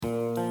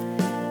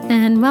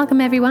and welcome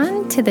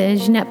everyone to the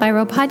Jeanette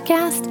Biro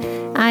podcast.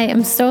 I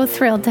am so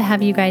thrilled to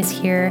have you guys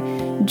here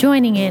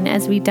joining in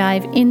as we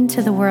dive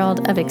into the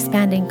world of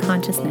expanding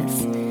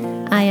consciousness.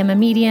 I am a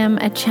medium,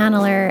 a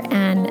channeler,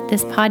 and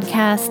this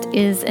podcast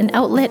is an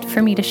outlet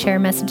for me to share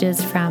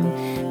messages from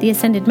the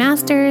Ascended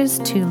Masters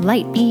to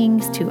light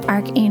beings to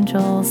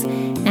archangels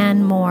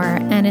and more.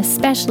 And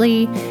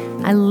especially,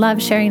 I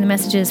love sharing the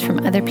messages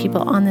from other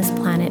people on this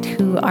planet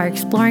who are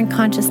exploring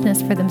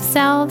consciousness for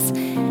themselves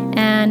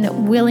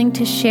and willing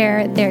to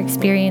share their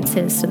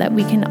experiences so that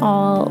we can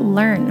all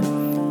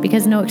learn,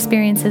 because no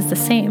experience is the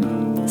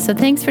same. So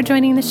thanks for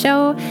joining the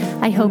show.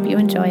 I hope you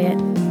enjoy it.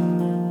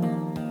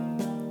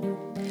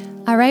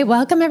 All right,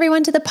 welcome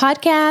everyone to the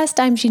podcast.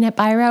 I'm Jeanette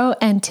Biro,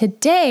 and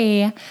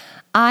today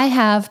I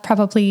have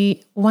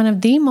probably one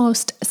of the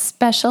most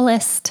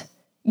specialist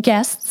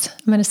guests.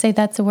 I'm going to say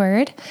that's a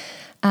word.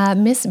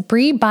 Miss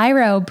Bree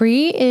Biro.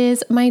 Bree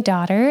is my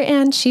daughter,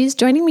 and she's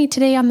joining me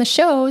today on the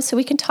show so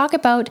we can talk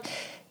about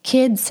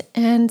kids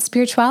and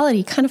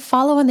spirituality, kind of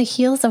follow on the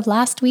heels of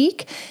last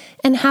week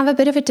and have a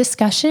bit of a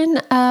discussion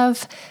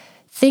of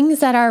things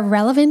that are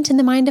relevant in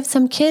the mind of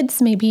some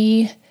kids,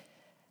 maybe.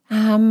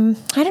 I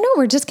don't know.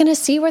 We're just going to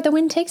see where the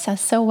wind takes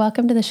us. So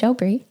welcome to the show,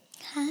 Bree.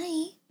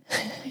 Hi.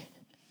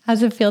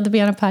 How's it feel to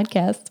be on a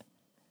podcast?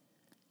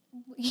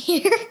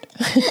 Weird.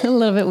 A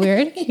little bit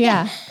weird.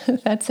 Yeah,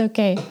 that's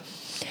okay.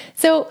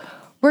 So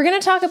we're going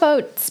to talk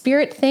about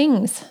spirit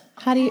things.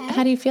 How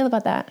do you feel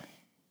about that?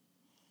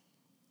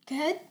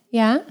 Good.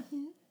 Yeah?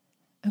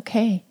 Mm-hmm.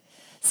 Okay.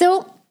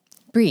 So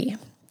Bree,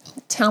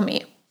 tell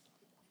me,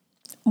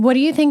 what do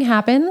you think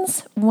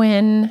happens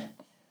when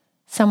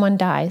someone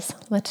dies?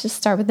 Let's just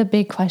start with the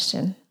big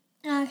question.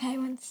 Okay,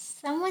 when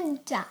someone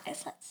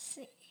dies, let's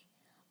see.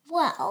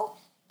 Well,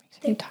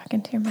 you're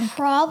talking to your mic.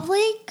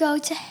 Probably go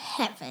to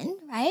heaven,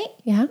 right?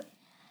 Yeah.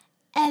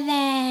 And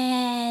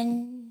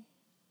then,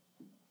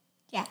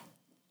 yeah.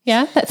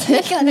 Yeah, that's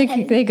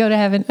it. They go to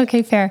heaven.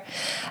 Okay, fair.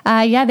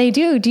 Yeah, they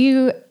do.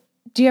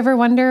 Do you ever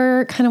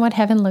wonder kind of what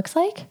heaven looks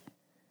like?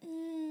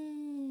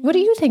 What do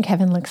you think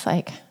heaven looks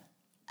like?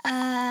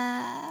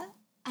 I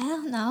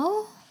don't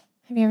know.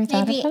 Have you ever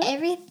thought Maybe about it?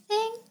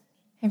 everything?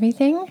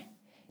 Everything?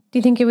 Do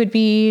you think it would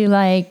be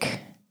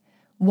like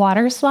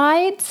water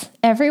slides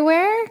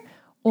everywhere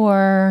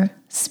or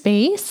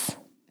space?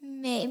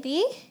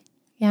 Maybe.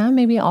 Yeah,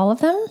 maybe all of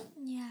them?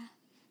 Yeah.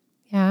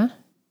 Yeah.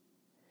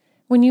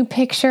 When you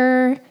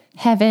picture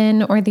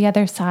heaven or the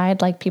other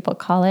side, like people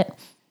call it,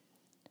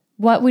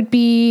 what would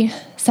be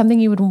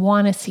something you would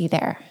want to see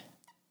there?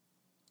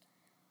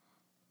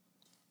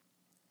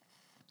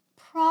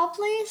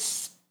 Probably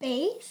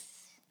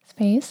space.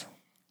 Space?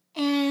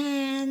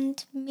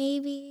 And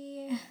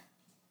maybe,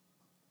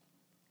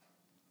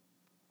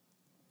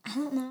 I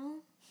don't know.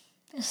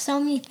 There's so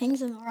many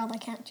things in the world I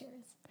can't choose.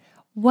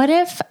 What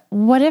if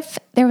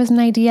there was an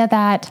idea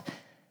that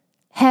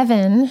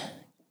heaven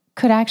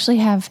could actually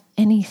have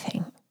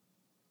anything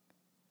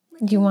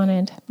you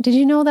wanted? Did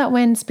you know that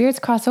when spirits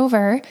cross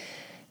over,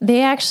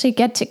 they actually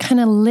get to kind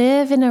of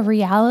live in a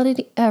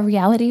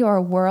reality or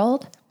a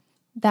world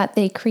that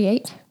they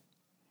create?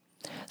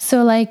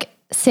 So like,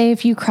 say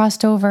if you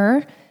crossed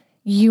over,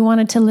 you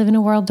wanted to live in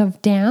a world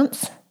of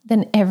dance,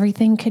 then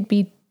everything could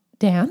be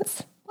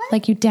dance. What?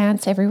 Like you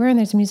dance everywhere and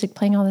there's music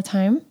playing all the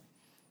time.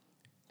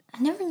 I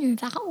never knew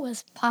that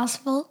was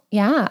possible.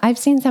 Yeah, I've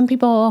seen some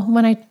people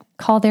when I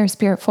call their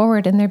spirit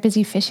forward and they're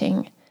busy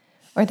fishing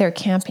or they're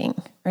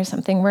camping or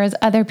something, whereas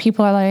other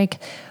people are like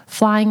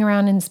flying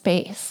around in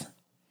space.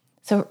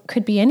 So it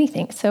could be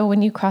anything. So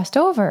when you crossed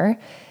over,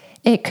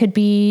 it could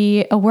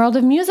be a world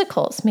of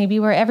musicals, maybe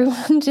where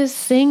everyone just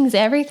sings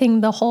everything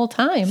the whole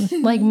time,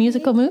 like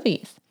musical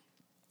movies.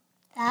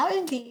 That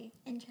would be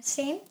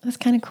interesting. That's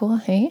kind of cool,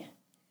 hey?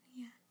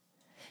 Yeah.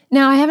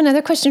 Now, I have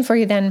another question for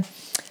you then.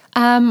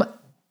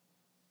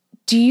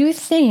 Do you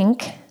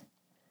think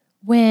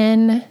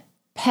when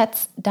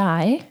pets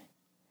die,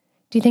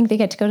 do you think they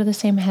get to go to the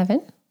same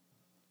heaven?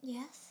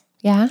 Yes.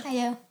 Yeah? I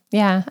do.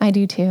 Yeah, I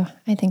do too.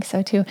 I think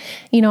so too.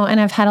 You know, and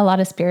I've had a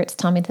lot of spirits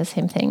tell me the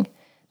same thing,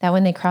 that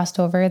when they crossed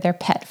over, their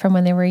pet from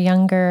when they were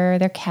younger,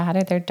 their cat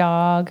or their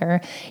dog, or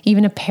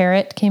even a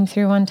parrot came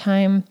through one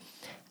time,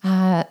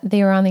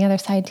 they were on the other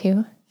side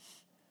too.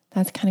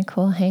 That's kind of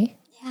cool, hey?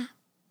 Yeah.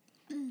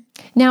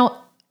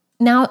 Now,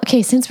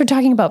 okay, since we're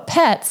talking about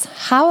pets,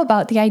 how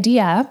about the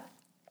idea,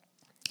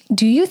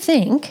 do you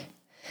think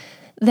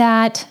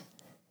that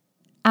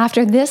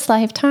after this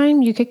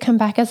lifetime, you could come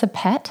back as a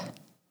pet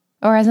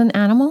or as an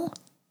animal?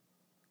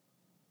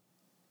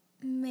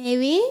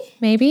 Maybe.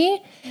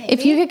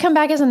 If you could come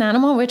back as an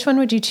animal, which one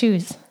would you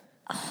choose?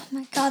 Oh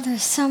my God,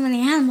 there's so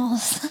many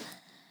animals.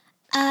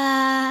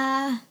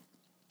 I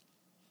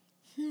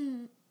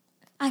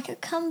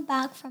could come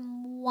back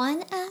from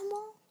one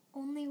animal,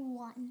 only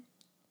one.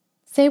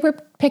 Say we're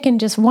picking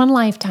just one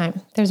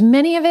lifetime. There's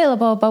many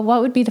available, but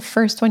what would be the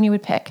first one you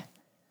would pick?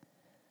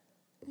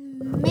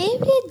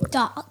 Maybe a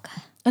dog.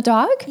 A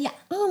dog? Yeah.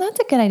 Oh, that's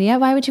a good idea.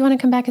 Why would you want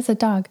to come back as a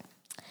dog?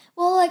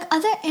 Well, like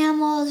other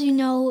animals,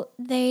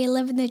 they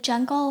live in the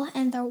jungle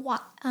and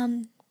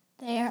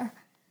they're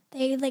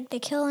they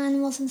kill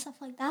animals and stuff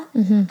like that.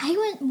 I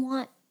wouldn't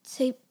want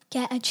to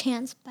get a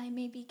chance by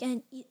maybe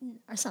getting eaten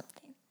or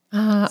something.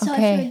 So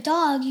if you're a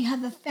dog, you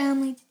have a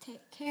family to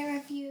take care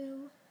of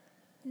you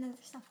and other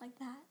stuff like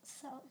that.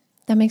 So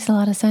that makes a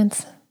lot of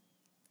sense.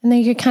 And then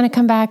you could kind of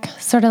come back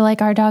sort of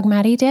like our dog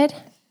Maddie did.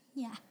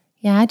 yeah.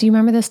 Yeah. Do you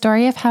remember the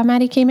story of how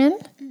Maddie came in?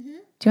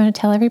 Do you want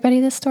to tell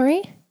everybody this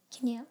story?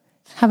 Can you?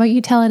 How about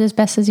you tell it as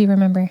best as you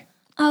remember?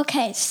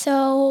 Okay,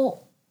 so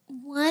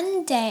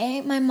one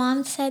day my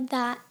mom said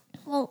that,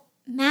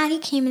 Maddie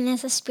came in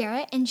as a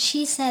spirit and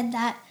she said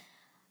that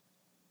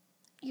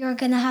you're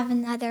going to have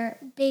another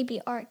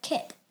baby or a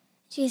kid.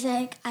 She's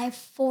like, I have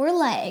 4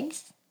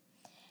 legs.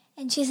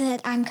 And she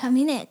said, I'm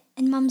coming in.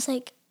 And Mom's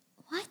like,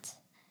 what?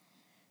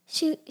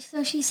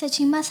 So she said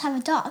she must have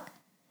a dog.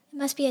 It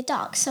must be a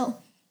dog. So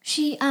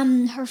she,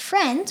 her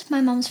friend,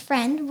 my mom's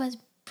friend, was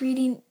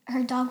breeding,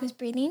 her dog was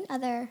breeding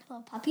other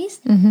little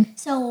puppies.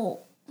 So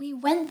we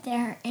went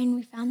there and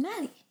we found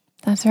Maddie.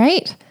 That's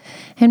right.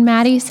 And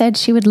Maddie said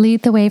she would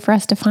lead the way for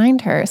us to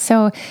find her.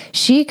 So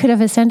she could have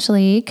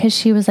essentially, because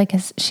she's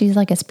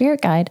like a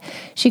spirit guide,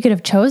 she could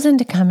have chosen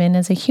to come in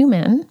as a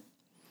human,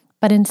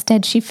 but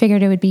instead she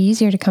figured it would be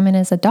easier to come in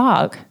as a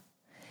dog.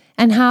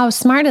 And how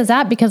smart is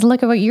that? Because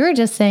look at what you were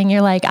just saying. You're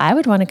like, I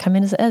would want to come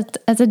in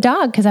as a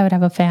dog because I would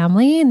have a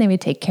family and they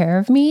would take care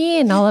of me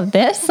and all of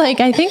this. Like,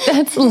 I think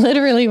that's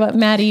literally what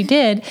Maddie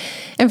did.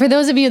 And for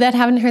those of you that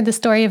haven't heard the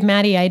story of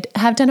Maddie, I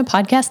have done a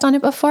podcast on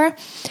it before.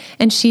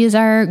 And she is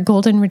our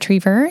golden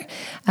retriever.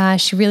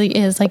 She really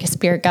is like a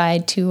spirit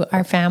guide to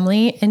our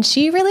family. And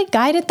she really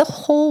guided the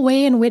whole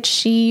way in which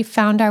she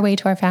found our way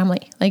to our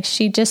family. Like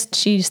she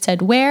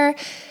said where.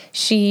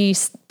 She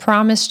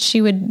promised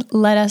she would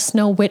let us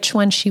know which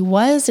one she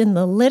was in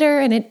the litter,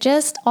 and it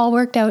just all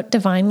worked out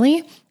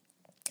divinely.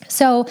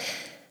 So,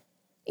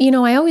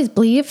 I always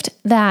believed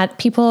that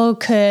people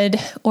could,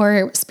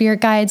 or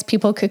spirit guides,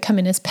 people could come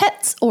in as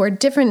pets or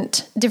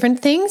different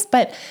things.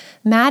 But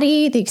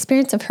Maddie, the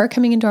experience of her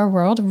coming into our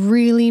world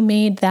really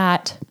made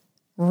that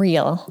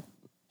real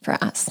for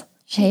us.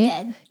 She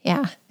did.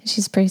 Yeah.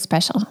 She's pretty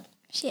special.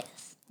 She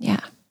is. Yeah.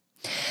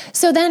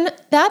 So then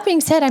that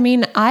being said,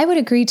 I would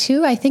agree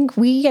too. I think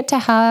we get to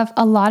have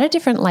a lot of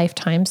different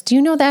lifetimes. Do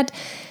you know that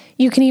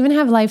you can even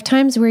have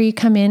lifetimes where you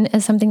come in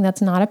as something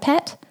that's not a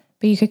pet,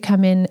 but you could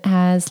come in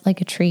as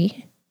like a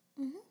tree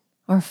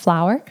or a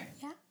flower?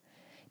 Yeah.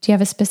 Do you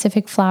have a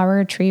specific flower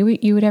or tree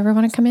you would ever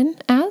want to come in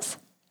as?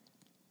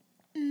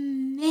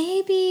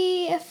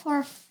 Maybe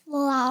for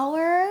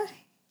flower,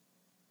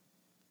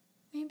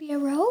 maybe a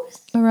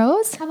rose. A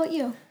rose? How about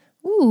you?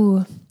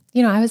 Ooh.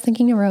 I was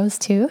thinking a rose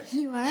too.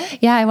 You are?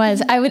 Yeah, I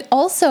was. I would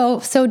also,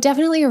 so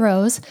definitely a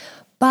rose,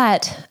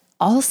 but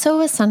also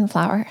a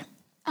sunflower.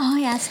 Oh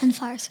yeah,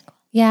 sunflowers.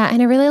 Yeah,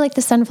 and I really like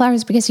the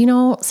sunflowers because,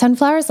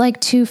 sunflowers like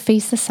to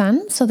face the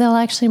sun, so they'll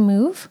actually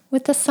move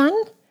with the sun.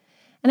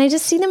 And I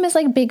just see them as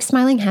like big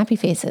smiling happy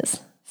faces.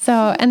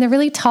 So, and they're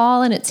really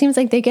tall and it seems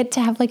like they get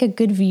to have like a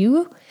good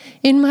view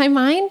in my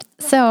mind.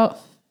 So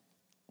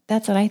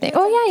that's what I think.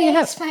 Oh yeah, you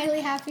have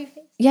smiley happy face.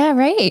 Yeah,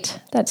 right.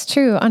 That's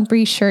true. On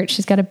Bree's shirt,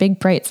 she's got a big,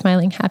 bright,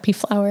 smiling, happy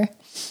flower.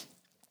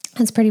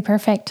 That's pretty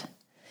perfect.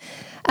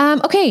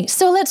 Okay,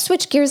 so let's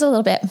switch gears a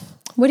little bit.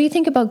 What do you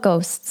think about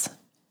ghosts?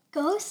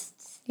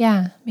 Ghosts?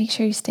 Yeah, make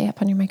sure you stay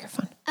up on your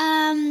microphone.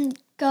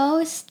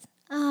 Ghosts,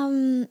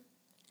 I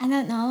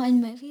don't know, in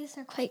movies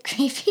they're quite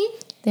creepy.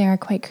 They are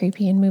quite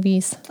creepy in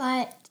movies.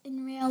 But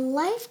in real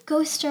life,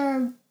 ghosts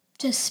are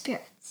just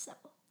spirits. So.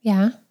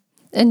 Yeah.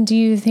 And do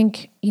you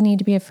think you need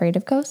to be afraid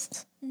of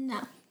ghosts?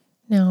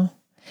 No.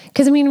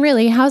 Because,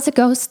 really, how's a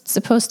ghost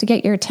supposed to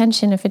get your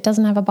attention if it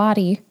doesn't have a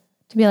body?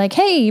 To be like,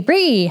 hey,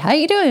 Bree, how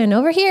you doing?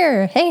 Over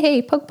here.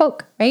 Hey, poke,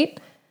 poke, right?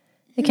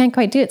 They can't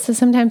quite do it. So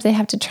sometimes they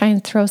have to try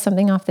and throw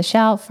something off the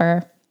shelf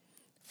or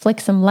flick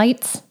some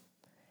lights.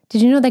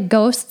 Did you know that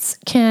ghosts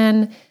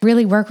can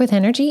really work with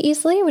energy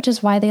easily, which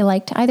is why they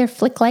like to either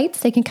flick lights,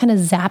 they can kind of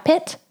zap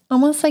it,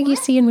 almost like you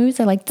see in movies.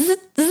 They're like, zzz,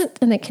 zzz,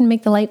 and it can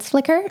make the lights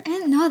flicker. I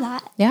didn't know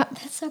that. Yeah.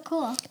 That's so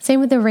cool.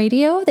 Same with the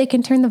radio. They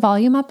can turn the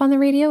volume up on the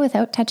radio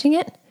without touching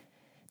it.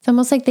 It's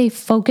almost like they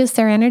focus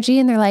their energy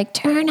and they're like,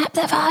 turn up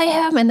the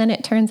volume, and then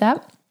it turns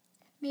up.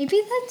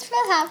 Maybe that's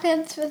what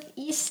happens with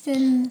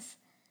Easton's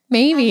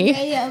Maybe.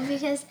 radio,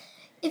 because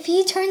if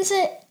he turns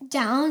it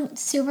down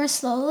super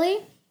slowly,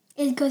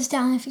 it goes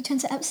down. If he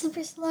turns it up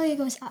super slowly, it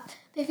goes up.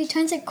 But if he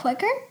turns it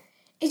quicker,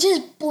 it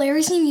just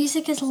blares you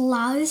music as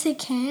loud as it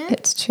can.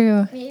 It's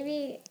true.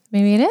 Maybe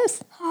it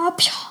is. Oh,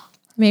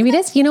 Maybe it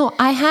is.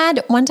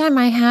 One time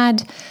I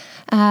had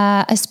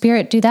a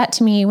spirit do that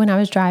to me when I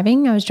was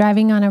driving. I was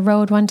driving on a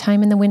road one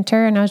time in the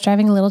winter and I was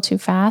driving a little too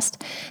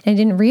fast. And I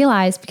didn't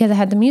realize because I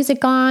had the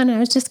music on and I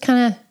was just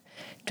kind of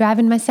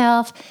driving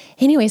myself.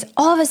 Anyways,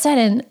 all of a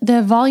sudden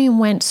the volume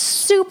went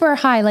super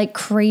high, like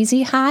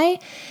crazy high.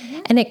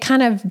 And it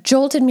kind of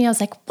jolted me. I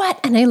was like, what?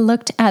 And I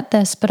looked at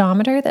the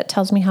speedometer that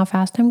tells me how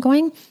fast I'm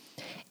going.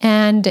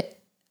 And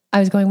I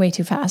was going way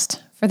too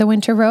fast for the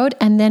winter road.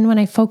 And then when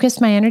I focused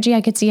my energy,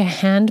 I could see a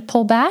hand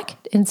pull back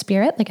in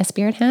spirit, like a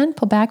spirit hand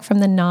pull back from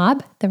the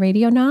knob, the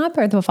radio knob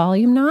or the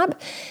volume knob.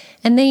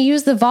 And they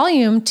used the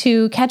volume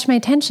to catch my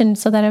attention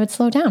so that I would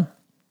slow down.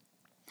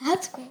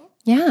 That's cool.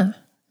 Yeah.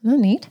 Isn't that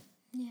neat?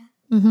 Yeah.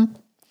 Mm-hmm.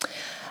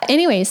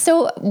 Anyway,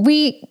 so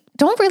we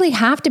don't really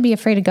have to be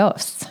afraid of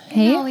ghosts.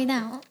 Hey? No, we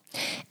don't.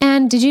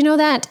 And did you know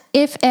that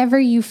if ever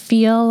you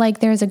feel like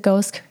there's a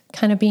ghost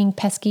kind of being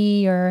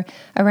pesky or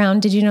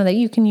around, did you know that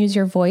you can use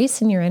your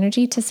voice and your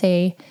energy to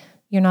say,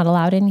 you're not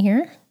allowed in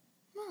here?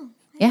 Oh,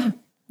 Yeah.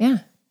 Yeah.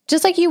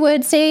 Just like you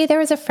would say there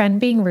was a friend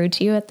being rude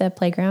to you at the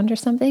playground or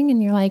something.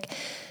 And you're like,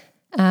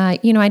 I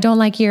don't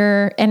like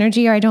your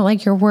energy or I don't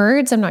like your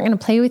words. I'm not going to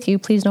play with you.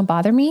 Please don't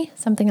bother me.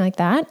 Something like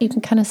that. You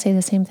can kind of say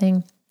the same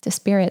thing to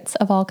spirits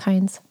of all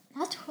kinds.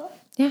 That's cool.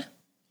 Yeah.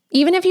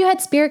 Even if you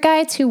had spirit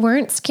guides who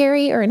weren't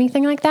scary or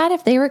anything like that,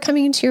 if they were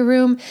coming into your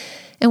room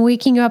and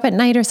waking you up at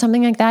night or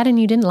something like that and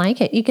you didn't like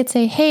it, you could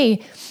say,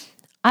 hey,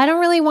 I don't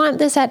really want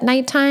this at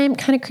nighttime.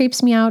 Kind of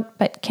creeps me out,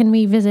 but can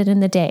we visit in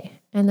the day?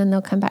 And then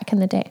they'll come back in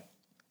the day.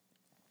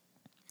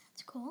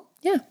 That's cool.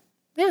 Yeah.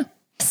 Yeah.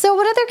 So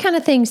what other kind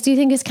of things do you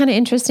think is kind of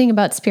interesting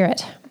about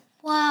spirit?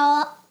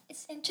 Well,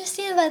 it's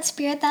interesting about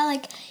spirit that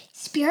like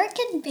spirit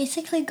can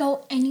basically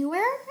go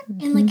anywhere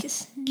in like a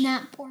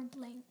snap or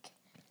blink.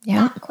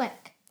 Yeah. That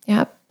quick.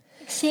 Yep.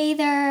 Like, say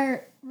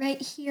they're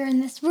right here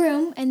in this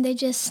room and they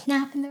just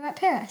snap and they're at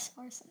Paris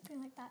or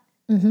something like that.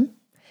 Mm-hmm.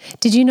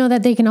 Did you know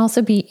that they can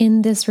also be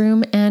in this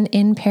room and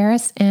in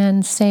Paris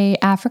and say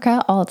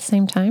Africa all at the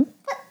same time?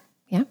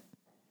 Yeah.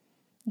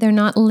 They're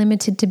not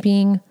limited to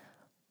being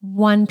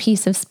one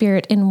piece of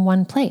spirit in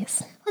one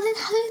place. Well, then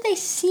how do they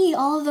see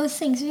all of those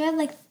things? We have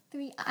like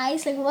 3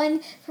 eyes, like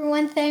one for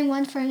one thing,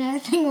 one for another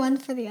thing, one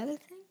for the other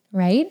thing.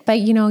 Right? But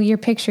you're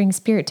picturing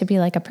spirit to be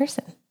like a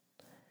person.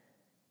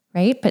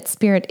 Right? But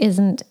spirit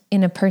isn't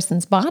in a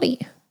person's body.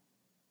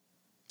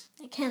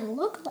 They can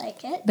look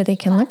like it. But they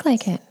can look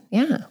like it.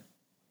 Yeah.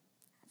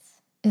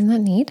 Isn't that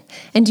neat?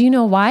 And do you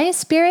know why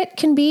spirit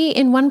can be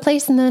in one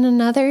place and then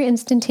another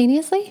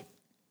instantaneously?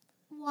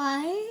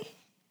 Why?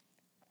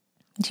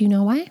 Do you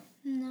know why?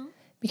 No.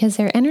 Because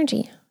they're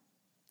energy.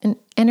 And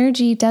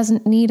energy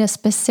doesn't need a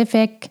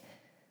specific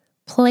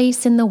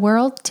place in the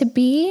world to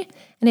be.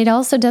 And it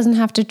also doesn't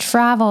have to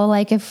travel.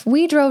 Like if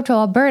we drove to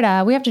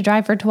Alberta, we have to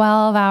drive for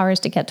 12 hours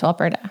to get to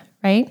Alberta,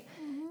 right?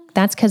 Mm-hmm.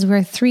 That's because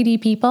we're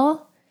 3D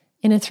people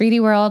in a 3D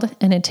world,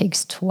 and it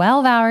takes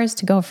 12 hours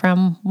to go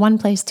from one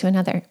place to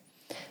another.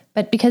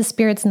 But because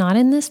spirit's not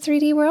in this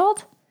 3D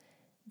world,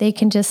 they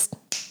can just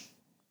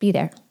be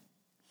there.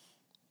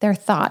 Their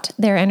thought,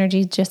 their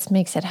energy just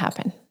makes it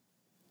happen.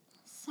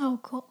 So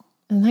cool.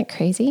 Isn't that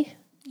crazy?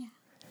 Yeah.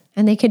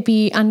 And they could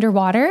be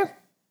underwater.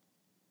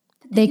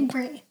 But they can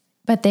breathe.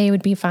 But they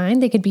would be fine.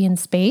 They could be in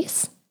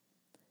space.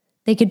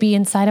 They could be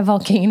inside a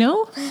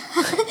volcano.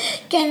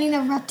 Getting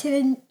erupted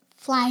and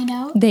flying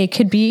out. They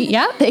could be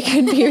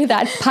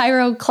that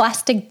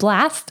pyroclastic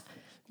blast.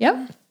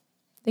 Yep.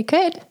 They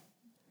could.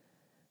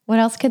 What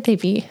else could they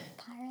be?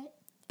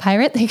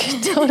 Pirate? They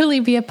could totally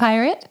be a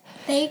pirate.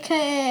 They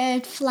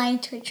could fly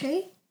into a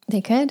tree.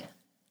 They could.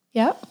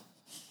 Yep.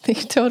 They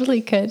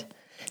totally could.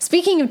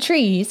 Speaking of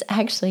trees,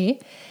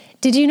 actually,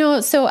 did you know,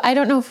 so I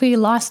don't know if we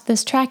lost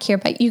this track here,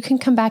 but you can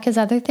come back as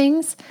other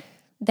things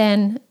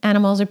than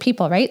animals or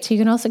people, right? So you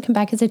can also come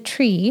back as a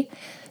tree.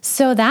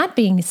 So that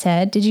being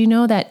said, did you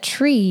know that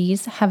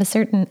trees have a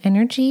certain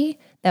energy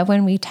that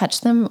when we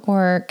touch them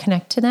or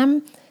connect to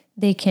them,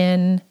 they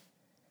can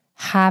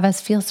have us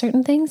feel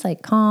certain things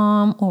like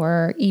calm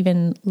or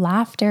even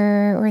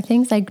laughter or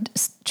things like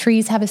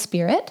trees have a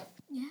spirit?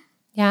 Yeah.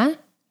 Yeah?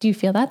 Do you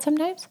feel that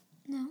sometimes?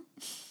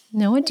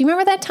 No. Do you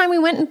remember that time we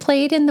went and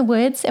played in the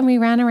woods and we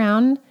ran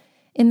around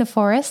in the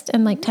forest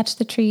and like touched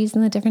the trees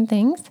and the different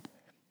things? Do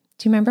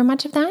you remember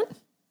much of that?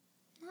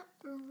 Not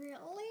really,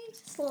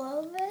 just a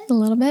little bit. A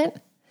little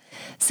bit.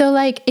 So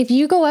like if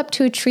you go up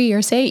to a tree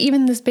or say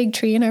even this big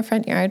tree in our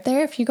front yard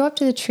there, if you go up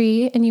to the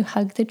tree and you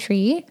hug the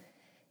tree,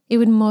 it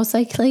would most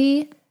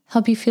likely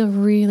help you feel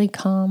really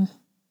calm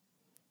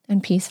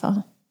and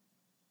peaceful.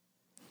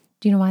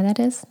 Do you know why that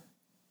is?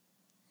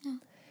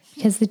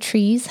 Because the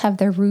trees have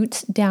their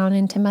roots down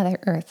into Mother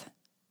Earth.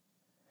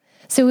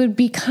 So it would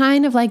be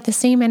kind of like the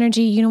same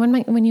energy, you know,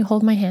 when you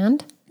hold my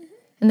hand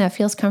and that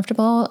feels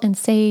comfortable and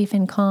safe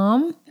and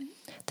calm,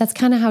 that's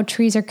kind of how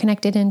trees are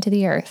connected into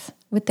the earth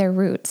with their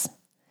roots.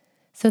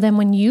 So then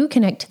when you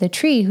connect to the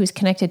tree who's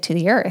connected to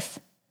the earth,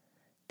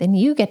 then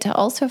you get to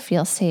also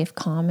feel safe,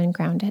 calm, and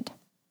grounded.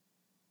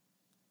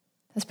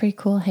 That's pretty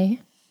cool, hey?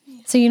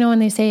 Yeah. So you know when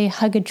they say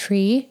hug a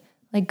tree,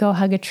 like go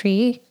hug a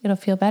tree, it'll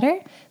feel better?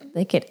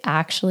 Like it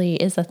actually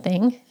is a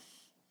thing.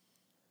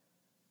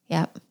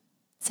 Yep.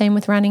 Same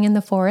with running in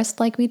the forest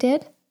like we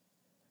did.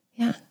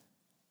 Yeah.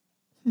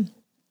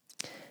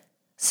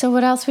 So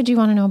what else would you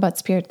want to know about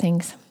spirit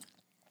things?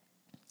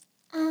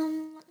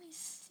 Let me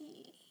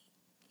see.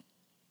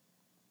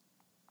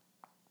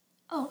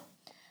 Oh,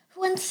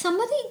 when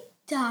somebody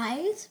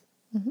dies,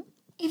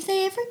 if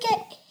they ever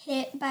get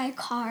hit by a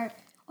car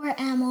or an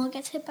animal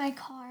gets hit by a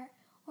car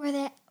or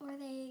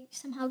they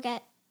somehow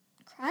get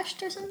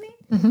crushed or something,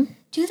 Mm-hmm.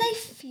 do they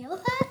feel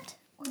that?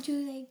 Or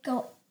do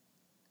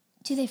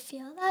they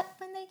feel that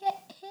when they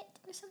get hit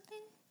or something?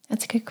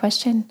 That's a good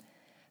question.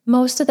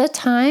 Most of the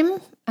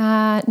time,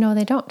 no,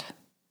 they don't.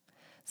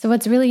 So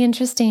what's really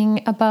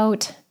interesting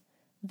about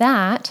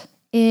that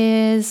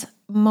is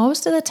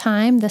most of the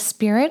time the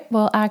spirit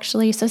will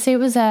actually, so say it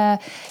was a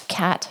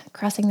cat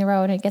crossing the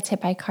road and it gets hit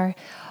by a car.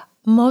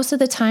 Most of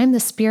the time the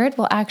spirit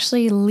will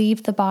actually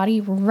leave the body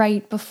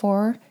right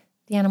before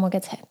the animal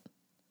gets hit.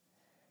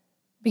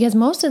 Because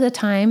most of the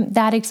time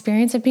that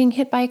experience of being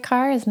hit by a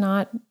car is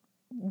not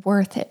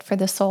worth it for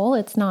the soul.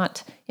 It's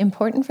not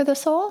important for the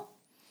soul.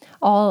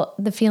 All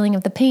the feeling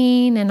of the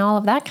pain and all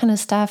of that kind of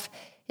stuff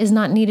is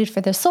not needed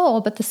for the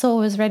soul, but the soul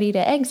was ready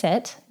to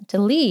exit, to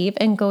leave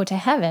and go to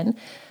heaven.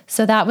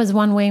 So that was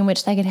one way in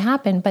which that could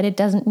happen, but it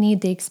doesn't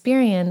need the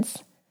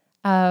experience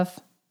of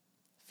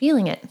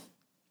feeling it.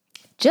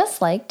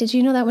 Just like, did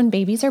you know that when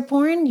babies are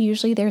born,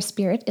 usually their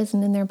spirit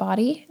isn't in their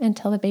body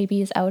until the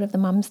baby is out of the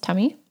mom's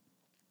tummy?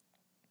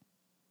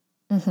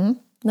 Mm-hmm.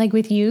 Like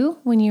with you,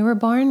 when you were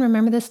born,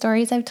 remember the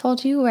stories I've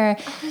told you where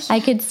I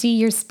could see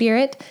your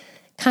spirit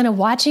kind of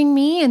watching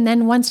me, and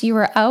then once you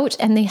were out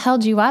and they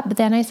held you up, but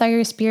then I saw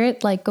your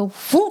spirit like go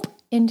whoop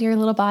into your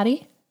little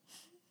body.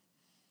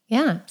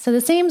 Yeah. So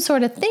the same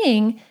sort of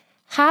thing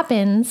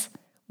happens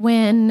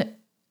when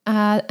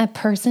a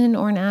person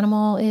or an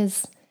animal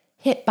is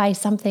hit by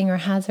something or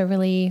has a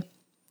really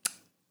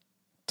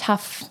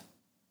tough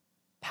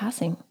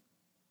passing.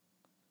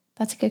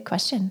 That's a good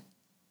question.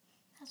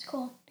 That's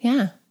cool.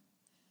 Yeah.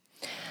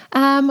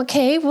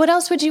 Okay. What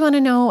else would you want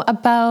to know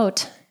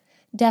about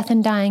death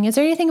and dying? Is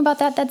there anything about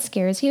that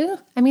scares you?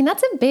 I mean,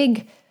 that's a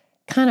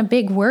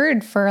big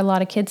word for a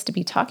lot of kids to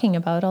be talking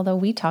about, although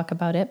we talk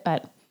about it,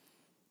 but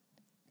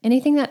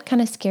anything that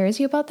kind of scares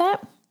you about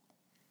that?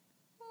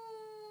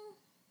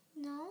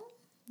 No.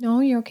 No,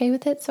 you're okay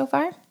with it so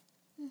far?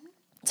 Mm-hmm.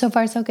 So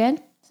far, so good?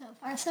 So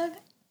far, so good.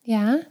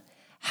 Yeah.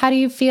 How do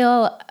you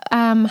feel?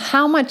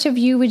 How much of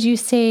you would you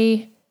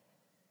say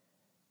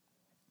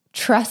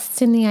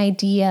trusts in the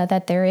idea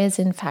that there is,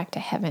 in fact, a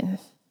heaven?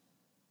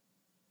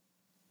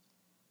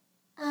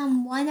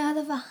 1 out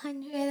of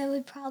 100, it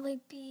would probably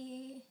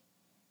be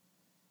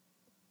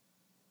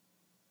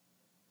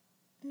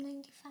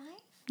 95.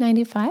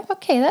 95?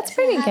 Okay, that's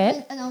pretty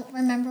good. I don't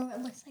remember what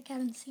it looks like. I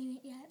haven't seen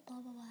it yet. Blah,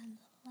 blah, blah, and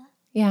blah, blah.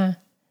 Yeah.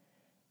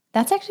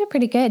 That's actually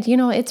pretty good. You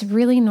know, it's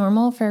really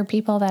normal for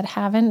people that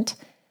haven't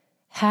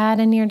had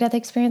a near-death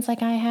experience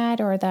like I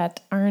had, or that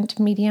aren't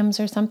mediums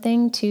or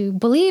something, to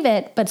believe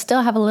it, but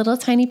still have a little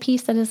tiny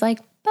piece that is like,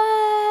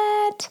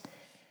 but...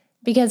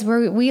 Because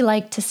we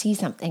like to see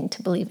something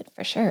to believe it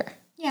for sure.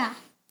 Yeah.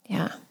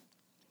 Yeah.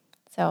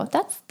 So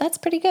that's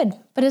pretty good.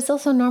 But it's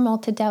also normal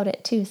to doubt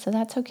it too. So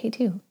that's okay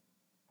too.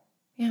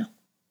 Yeah.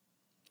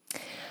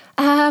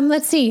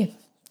 Let's see.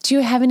 Do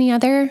you have any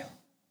other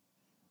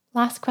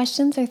last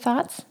questions or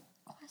thoughts?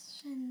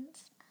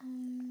 Questions.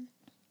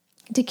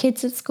 Do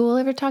kids at school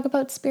ever talk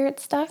about spirit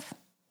stuff?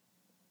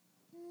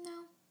 No.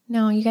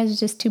 No, you guys are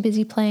just too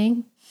busy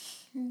playing?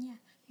 Yeah.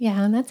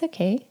 Yeah, and that's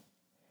okay.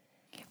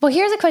 Well,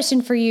 here's a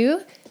question for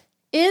you.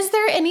 Is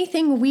there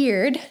anything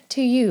weird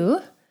to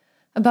you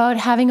about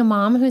having a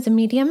mom who's a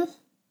medium? No.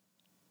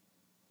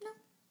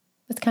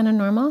 It's kind of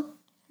normal?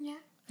 Yeah.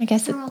 I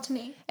guess Normal to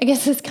me. I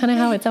guess it's kind of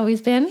how it's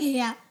always been.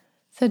 Yeah.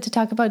 So to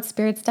talk about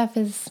spirit stuff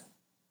is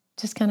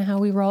just kind of how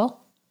we roll?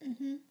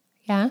 Mm-hmm.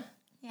 Yeah?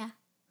 Yeah.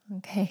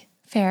 Okay,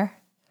 fair.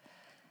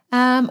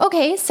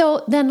 Okay,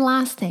 so then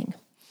last thing.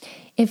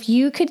 If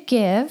you could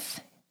give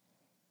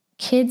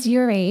kids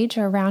your age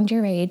or around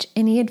your age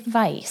any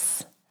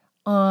advice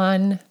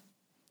on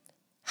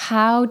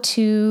how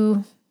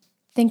to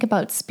think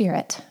about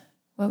spirit,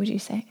 what would you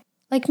say?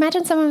 Like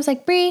imagine someone was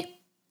like, Bree,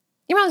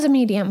 your mom's a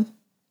medium.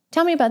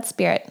 Tell me about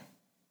spirit.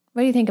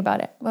 What do you think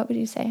about it? What would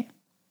you say?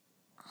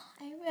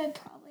 I would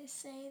probably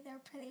say they're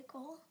pretty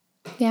cool.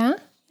 Yeah?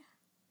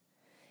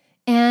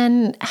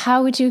 And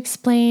how would you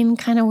explain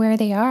kind of where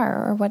they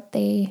are or what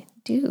they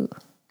do?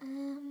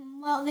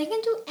 Well, they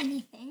can do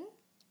anything.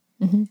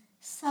 Mm-hmm.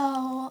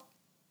 So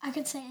I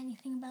could say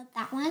anything about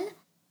that one.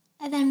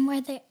 And then where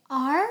they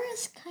are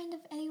is kind of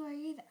anywhere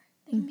either.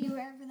 They can be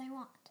wherever they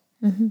want.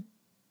 Mm-hmm.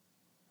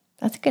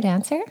 That's a good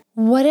answer.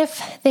 What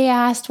if they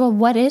asked, well,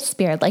 what is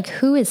spirit? Like,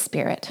 who is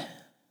spirit?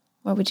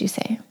 What would you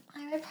say?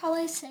 I would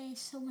probably say,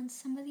 so when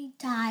somebody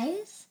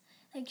dies,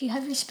 like you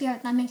have your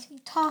spirit that makes me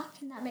talk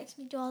and that makes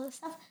me do all this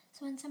stuff.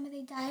 So when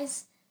somebody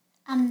dies,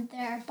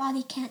 their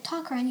body can't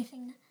talk or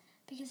anything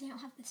because they don't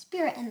have the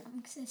spirit in them,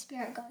 because the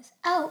spirit goes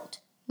out.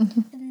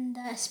 Mm-hmm. And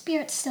the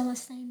spirit's still the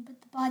same,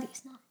 but the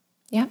body's not.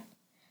 Yeah.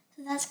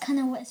 So that's kind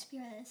of what a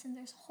spirit is, and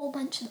there's a whole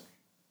bunch of them.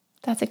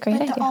 That's a great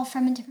But idea. they're all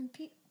from a different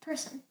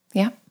person.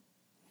 Yeah.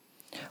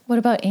 What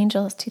about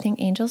angels? Do you think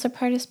angels are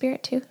part of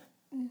spirit too?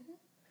 Mm-hmm.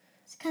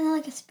 It's kind of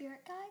like a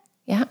spirit guide.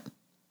 Yeah.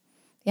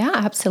 Yeah,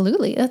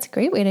 absolutely. That's a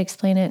great way to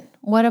explain it.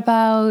 What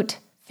about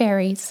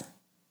fairies?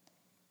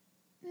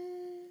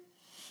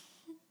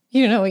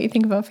 You don't know what you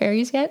think about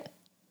fairies yet?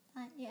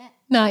 Not yet.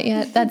 Not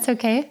yet. That's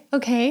okay.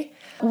 Okay.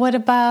 What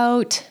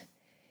about,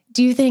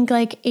 do you think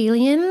like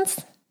aliens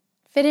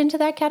fit into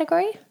that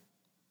category?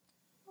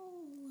 A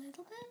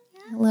little bit,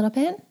 yeah. A little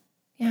bit?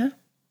 Yeah.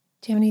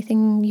 Do you have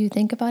anything you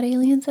think about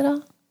aliens at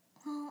all?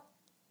 Well,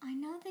 I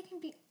know they can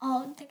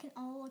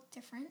all look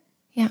different.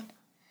 Yeah.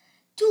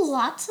 Do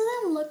lots of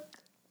them look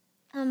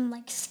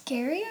like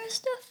scary or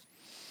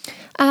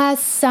stuff?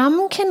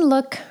 Some can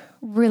look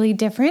really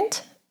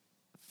different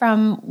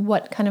from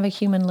what kind of a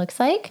human looks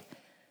like.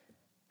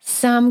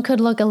 Some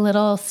could look a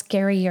little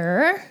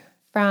scarier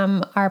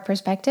from our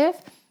perspective,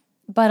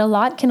 but a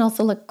lot can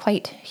also look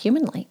quite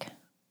human-like.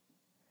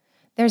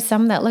 There's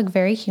some that look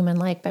very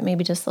human-like, but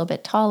maybe just a little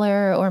bit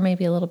taller or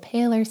maybe a little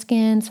paler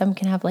skin. Some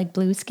can have like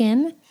blue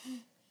skin.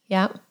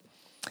 Yeah.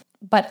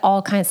 But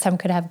all kinds, some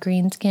could have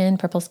green skin,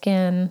 purple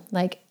skin,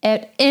 like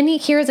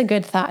here's a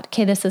good thought.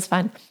 Okay, this is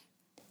fun.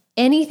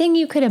 Anything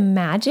you could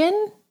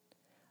imagine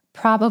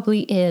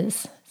probably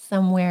is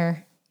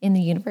somewhere in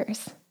the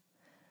universe.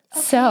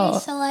 Okay, so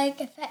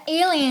like if an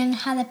alien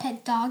had a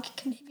pet dog, it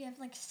could maybe have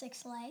like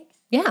 6 legs.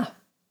 Yeah,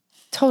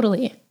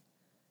 totally.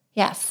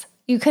 Yes.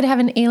 You could have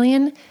an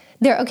alien.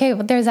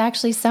 There's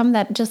actually some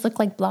that just look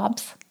like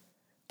blobs.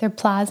 They're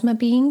plasma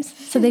beings.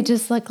 So they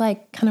just look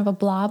like kind of a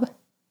blob.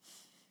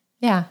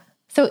 Yeah.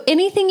 So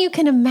anything you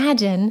can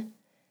imagine,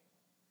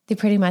 they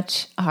pretty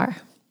much are.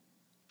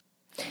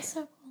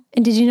 So cool.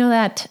 And did you know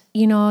that,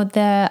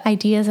 the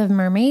ideas of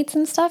mermaids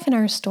and stuff in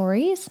our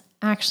stories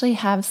actually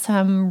have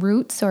some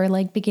roots or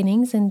like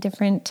beginnings in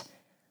different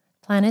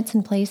planets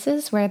and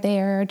places where they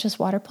are just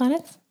water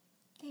planets?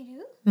 They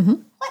do?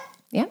 Mm-hmm. What?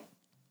 Yeah.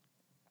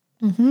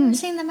 Mm-hmm. You're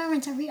saying the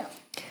mermaids are real?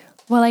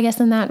 Well, I guess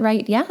in that,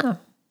 right? Yeah.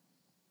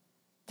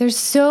 There's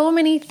so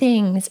many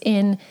things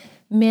in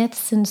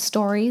myths and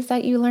stories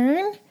that you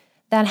learn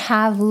that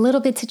have little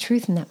bits of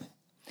truth in them.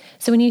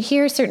 So when you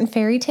hear certain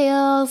fairy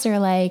tales or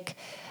like,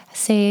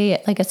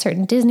 say, like a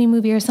certain Disney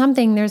movie or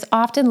something, there's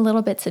often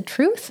little bits of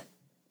truth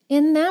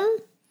in them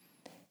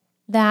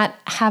that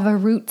have a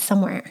root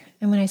somewhere.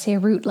 And when I say a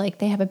root, like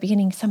they have a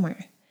beginning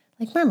somewhere,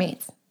 like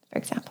mermaids, for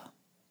example.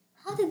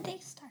 How did they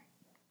start?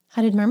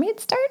 How did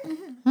mermaids start?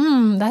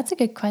 Mm-hmm. That's a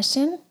good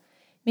question.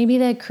 Maybe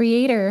the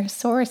creator,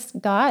 source,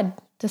 God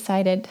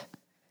decided,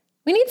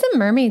 we need some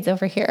mermaids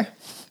over here.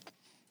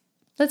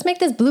 Let's make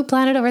this blue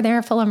planet over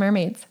there full of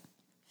mermaids.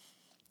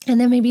 And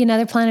then maybe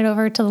another planet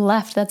over to the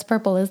left that's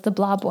purple is the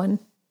blob one.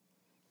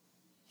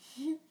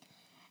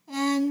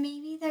 And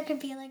maybe there could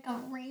be like a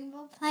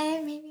rainbow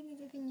planet, maybe in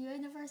a different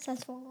universe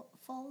that's full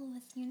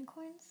with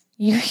unicorns.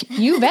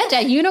 You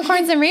betcha.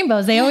 Unicorns and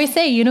rainbows. They always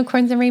say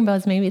unicorns and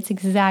rainbows. Maybe it's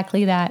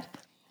exactly that.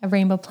 A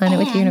rainbow planet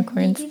with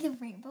unicorns. Maybe the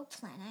rainbow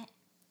planet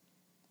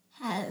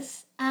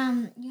has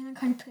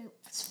unicorn poop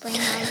spraying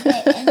out of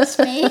it in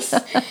space.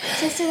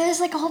 So there's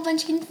like a whole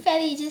bunch of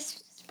confetti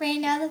just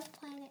spraying out of the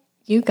planet.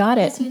 You got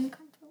it.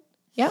 Unicorn poop.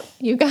 Yep,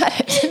 you got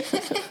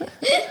it.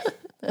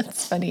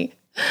 That's funny.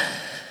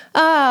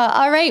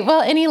 All right.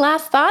 Well, any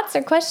last thoughts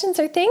or questions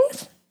or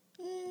things?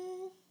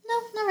 No,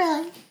 not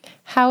really.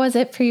 How was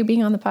it for you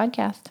being on the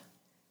podcast?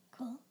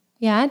 Cool.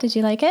 Yeah? Did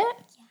you like it?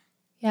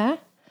 Yeah?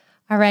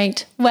 All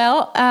right.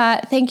 Well,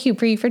 thank you,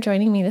 Bree, for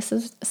joining me. This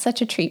is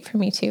such a treat for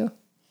me, too.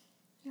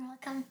 You're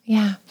welcome.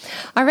 Yeah.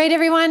 All right,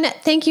 everyone.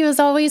 Thank you, as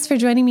always, for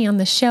joining me on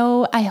the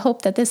show. I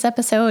hope that this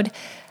episode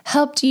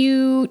helped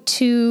you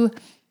to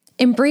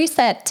embrace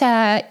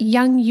that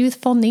young,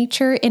 youthful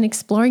nature in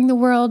exploring the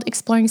world,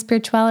 exploring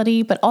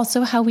spirituality, but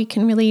also how we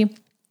can really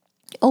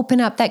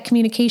open up that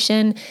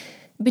communication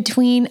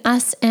between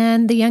us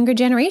and the younger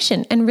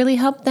generation and really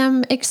help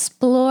them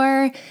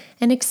explore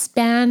and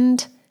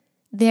expand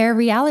their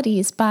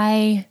realities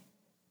by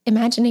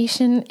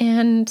imagination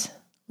and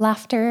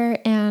laughter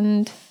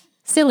and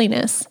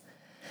silliness.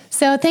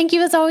 So thank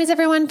you as always,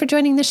 everyone, for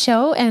joining the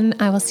show, and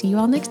I will see you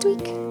all next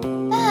week.